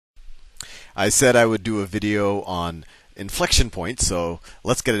I said I would do a video on inflection points, so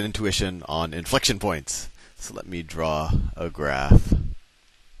let's get an intuition on inflection points. So let me draw a graph. And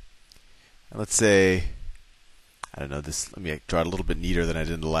let's say, I don't know, let me draw it a little bit neater than I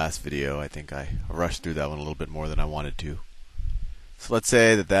did in the last video. I think I rushed through that one a little bit more than I wanted to. So let's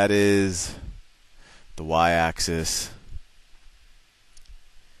say that is the y-axis.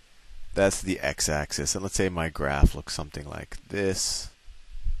 That's the x-axis. And let's say my graph looks something like this.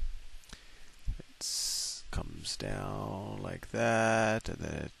 It comes down like that, and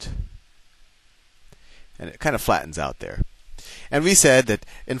then it kind of flattens out there. And we said that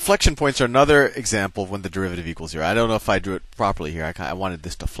inflection points are another example of when the derivative equals 0. I don't know if I drew it properly here. I wanted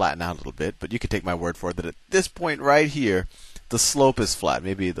this to flatten out a little bit, but you could take my word for it that at this point right here, the slope is flat.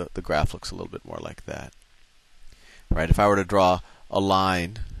 Maybe the graph looks a little bit more like that. Right? If I were to draw a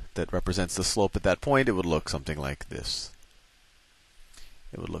line that represents the slope at that point, it would look something like this.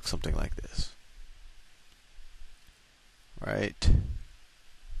 It would look something like this. Right?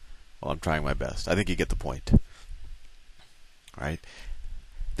 Well, I'm trying my best. I think you get the point. Right?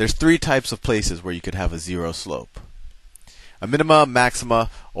 There's three types of places where you could have a zero slope: a minima, maxima,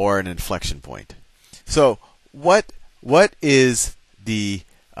 or an inflection point. So what is the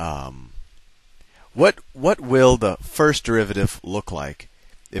what will the first derivative look like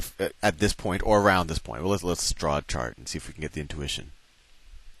if at this point or around this point? Well, let's draw a chart and see if we can get the intuition.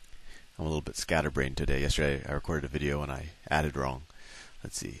 I'm a little bit scatterbrained today. Yesterday I recorded a video and I added wrong.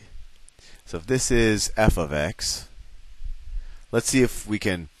 Let's see. So if this is f of x, let's see if we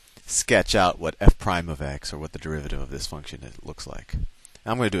can sketch out what f prime of x, or what the derivative of this function looks like.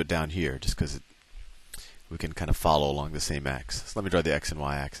 I'm going to do it down here just because we can kind of follow along the same x. So let me draw the x and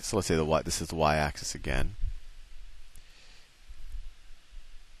y axis. So let's say this is the y axis again.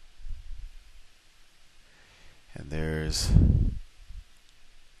 And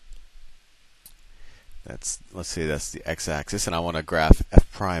let's say that's the x-axis, and I want to graph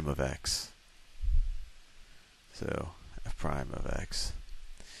f prime of x. So f prime of x.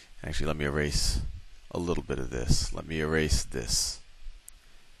 Actually, let me erase a little bit of this. Let me erase this.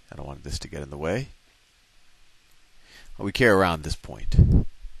 I don't want this to get in the way. Well, we care around this point.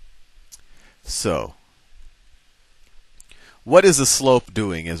 So, what is the slope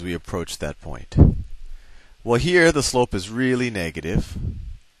doing as we approach that point? Well, here the slope is really negative,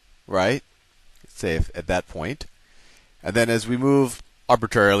 right? Say at that point. And then as we move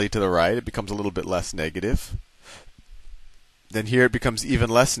arbitrarily to the right, it becomes a little bit less negative. Then here it becomes even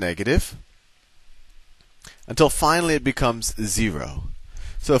less negative, until finally it becomes 0.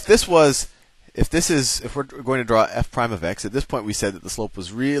 So if we're going to draw f prime of x, at this point we said that the slope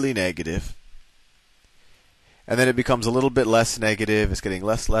was really negative, and then it becomes a little bit less negative. It's getting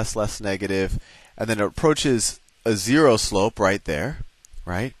less negative, and then it approaches a 0 slope right there,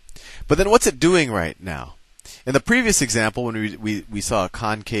 right? But then what's it doing right now? In the previous example, when we saw a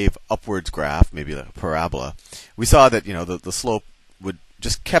concave upwards graph, maybe a parabola, we saw that the slope would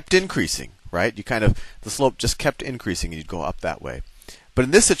just kept increasing, right? The slope just kept increasing, and you'd go up that way. But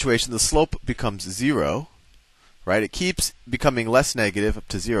in this situation, the slope becomes 0, right? It keeps becoming less negative up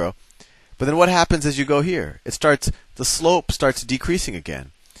to 0. But then what happens as you go here? The slope starts decreasing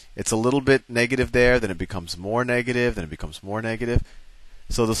again. It's a little bit negative there, then it becomes more negative, then it becomes more negative.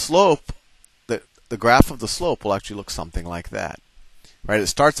 So the slope, the graph of the slope will actually look something like that. Right? It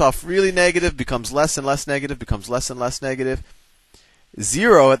starts off really negative, becomes less and less negative, becomes less and less negative.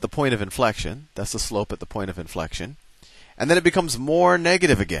 0 at the point of inflection. That's the slope at the point of inflection. And then it becomes more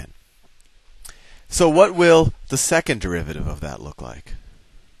negative again. So what will the second derivative of that look like?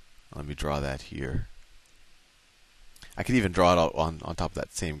 Let me draw that here. I could even draw it on top of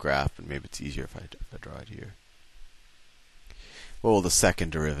that same graph, but maybe it's easier if I draw it here. What will the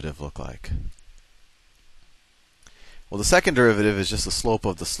second derivative look like? Well, the second derivative is just the slope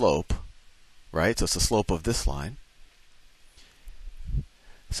of the slope, right? So it's the slope of this line.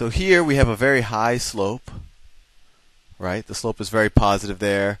 So here we have a very high slope, right? The slope is very positive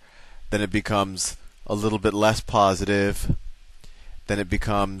there. Then it becomes a little bit less positive. Then it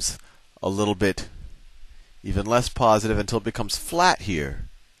becomes a little bit even less positive until it becomes flat here,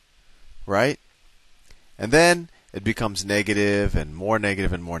 right? And then it becomes negative and more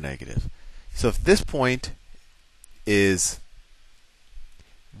negative and more negative. So if this point is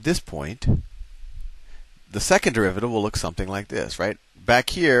this point, the second derivative will look something like this, right? Back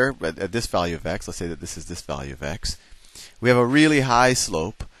here, at this value of x, let's say that this is this value of x, we have a really high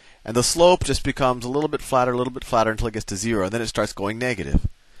slope, and the slope just becomes a little bit flatter until it gets to 0, and then it starts going negative.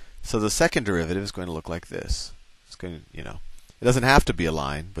 So the second derivative is going to look like this. It's going to, it doesn't have to be a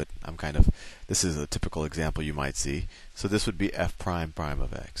line, but this is a typical example you might see. So this would be f prime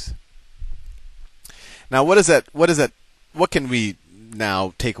of x. Now, what can we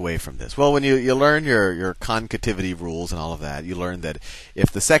now take away from this? Well, when you learn your concativity rules and all of that, you learn that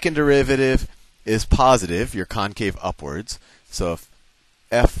if the second derivative is positive, you're concave upwards. So if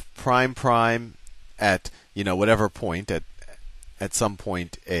f prime prime at whatever point at some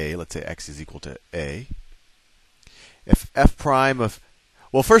point a, let's say x is equal to a, if f prime of,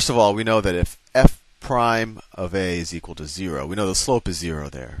 well, first of all, we know that if f prime of a is equal to 0, we know the slope is 0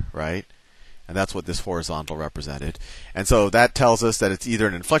 there, right? And that's what this horizontal represented. And so that tells us that it's either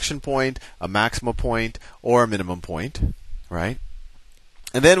an inflection point, a maxima point, or a minimum point, right?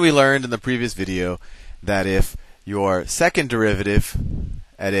 And then we learned in the previous video that if your second derivative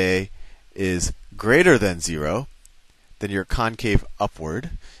at a is greater than 0, then you're concave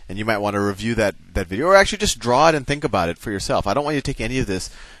upward. And you might want to review that video, or actually just draw it and think about it for yourself. I don't want you to take any of this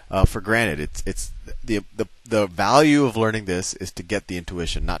for granted. It's the value of learning this is to get the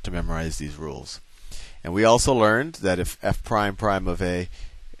intuition, not to memorize these rules. And we also learned that if f prime prime of a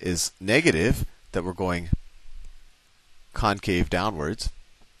is negative, that we're going concave downwards.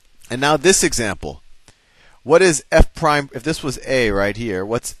 And now this example. What is f prime, if this was a right here,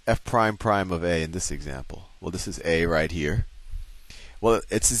 what's f prime prime of a in this example? Well, this is a right here. Well,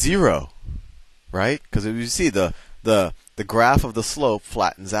 it's 0, right? Because if you see the graph of the slope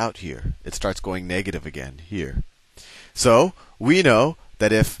flattens out here. It starts going negative again here. So we know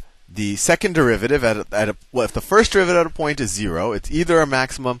that if the second derivative if the first derivative at a point is 0, it's either a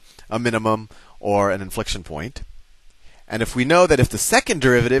maximum, a minimum, or an inflection point. And if we know that if the second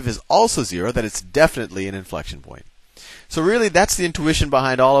derivative is also 0, then it's definitely an inflection point. So really, that's the intuition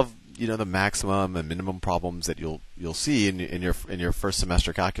behind all of the maximum and minimum problems that you'll see in your first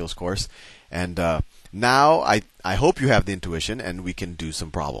semester calculus course. And now I hope you have the intuition, and we can do some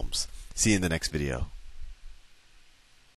problems. See you in the next video.